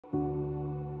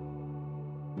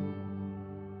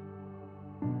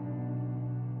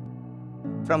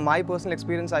From my personal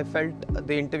experience, I felt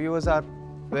the interviewers are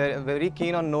very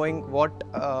keen on knowing what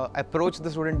approach the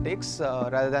student takes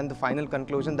rather than the final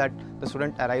conclusion that the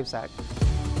student arrives at.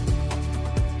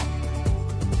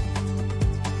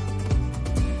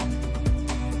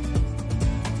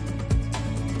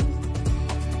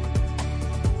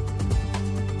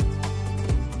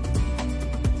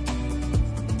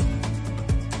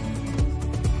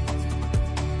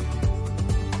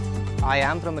 I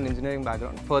am from an engineering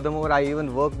background. Furthermore, I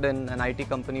even worked in an IT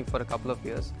company for a couple of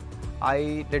years.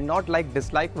 I did not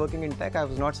dislike working in tech. I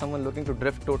was not someone looking to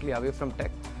drift totally away from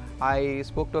tech. I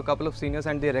spoke to a couple of seniors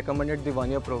and they recommended the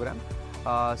one-year program,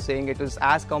 saying it is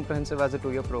as comprehensive as a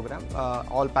two-year program,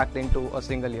 all packed into a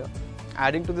single year.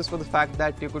 Adding to this was the fact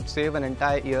that you could save an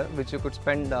entire year, which you could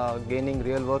spend gaining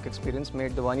real work experience,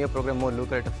 made the one-year program more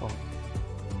lucrative for me.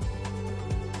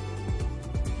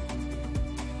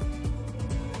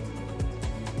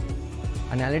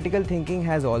 Analytical thinking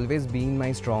has always been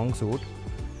my strong suit.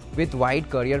 With wide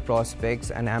career prospects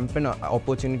and ample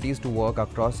opportunities to work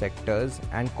across sectors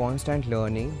and constant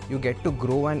learning, you get to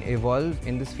grow and evolve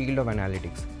in this field of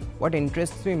analytics. What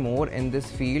interests me more in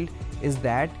this field is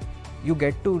that you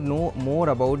get to know more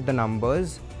about the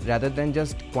numbers rather than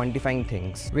just quantifying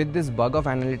things. With this bug of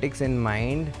analytics in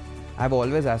mind, I've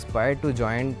always aspired to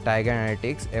join Tiger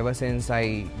Analytics ever since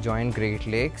I joined Great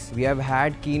Lakes. We have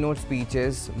had keynote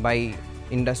speeches by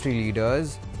industry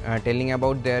leaders telling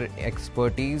about their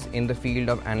expertise in the field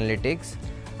of analytics.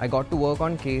 I got to work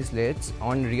on caselets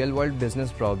on real-world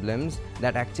business problems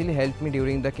that actually helped me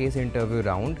during the case interview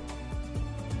round.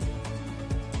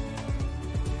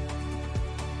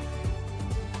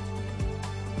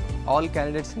 All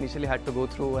candidates initially had to go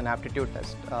through an aptitude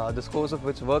test, the scores of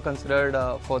which were considered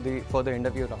for the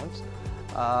interview rounds.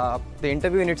 The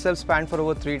interview in itself spanned for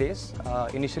over 3 days.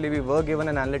 Initially, we were given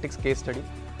an analytics case study.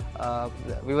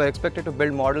 We were expected to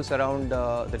build models around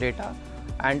the data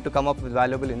and to come up with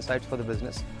valuable insights for the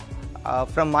business.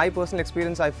 From my personal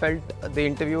experience, I felt the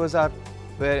interviewers are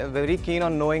very keen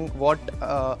on knowing what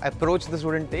approach the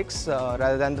student takes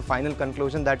rather than the final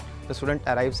conclusion that the student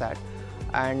arrives at.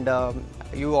 And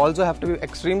you also have to be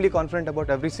extremely confident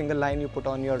about every single line you put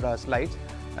on your slides,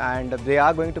 and they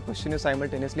are going to question you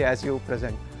simultaneously as you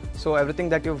present. So everything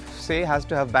that you say has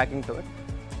to have backing to it.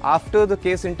 After the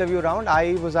case interview round,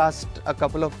 I was asked a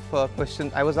couple of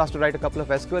questions. I was asked to write a couple of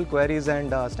SQL queries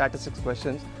and statistics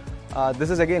questions. This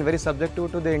is again very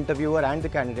subjective to the interviewer and the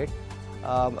candidate.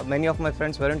 Many of my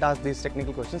friends weren't asked these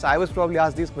technical questions. I was probably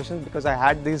asked these questions because I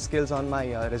had these skills on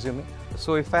my resume.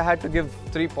 So if I had to give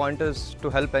 3 pointers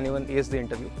to help anyone ace the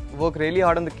interview, work really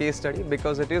hard on the case study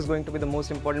because it is going to be the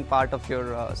most important part of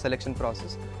your selection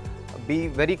process. Be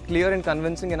very clear and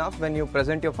convincing enough when you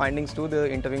present your findings to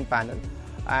the interviewing panel.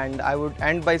 And I would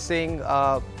end by saying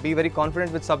be very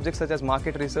confident with subjects such as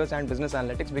market research and business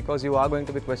analytics because you are going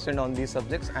to be questioned on these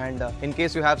subjects, and in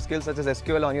case you have skills such as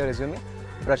SQL on your resume,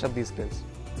 brush up these skills.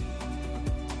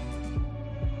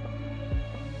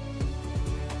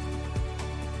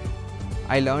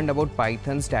 I learned about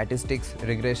Python, statistics,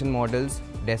 regression models,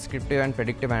 descriptive and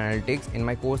predictive analytics in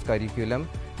my course curriculum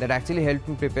that actually helped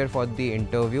me prepare for the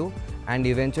interview and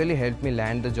eventually helped me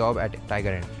land the job at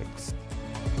Tiger Analytics.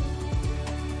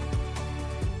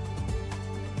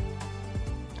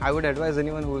 I would advise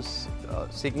anyone who's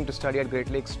seeking to study at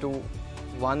Great Lakes to,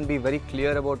 one, be very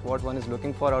clear about what one is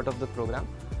looking for out of the program.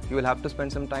 You will have to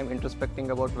spend some time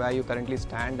introspecting about where you currently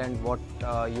stand and what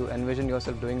you envision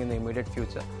yourself doing in the immediate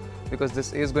future, because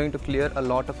this is going to clear a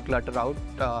lot of clutter out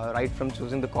right from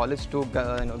choosing the college to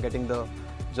getting the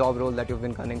job role that you've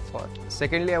been gunning for.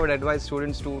 Secondly, I would advise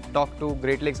students to talk to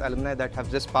Great Lakes alumni that have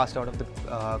just passed out of the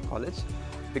college,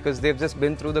 because they've just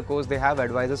been through the course. They have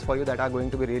advisors for you that are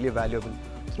going to be really valuable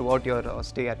throughout your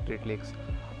stay at Great Lakes.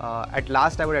 At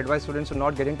last, I would advise students to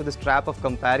not get into this trap of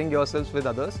comparing yourselves with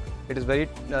others. It is very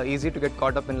easy to get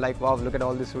caught up in like, wow, look at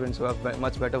all these students who have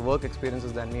much better work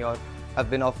experiences than me or have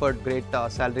been offered great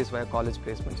salaries via college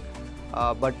placements.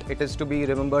 But it is to be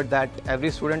remembered that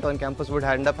every student on campus would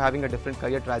end up having a different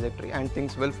career trajectory and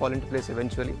things will fall into place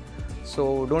eventually.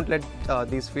 So don't let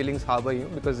these feelings harbor you,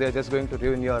 because they are just going to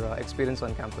ruin your experience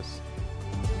on campus.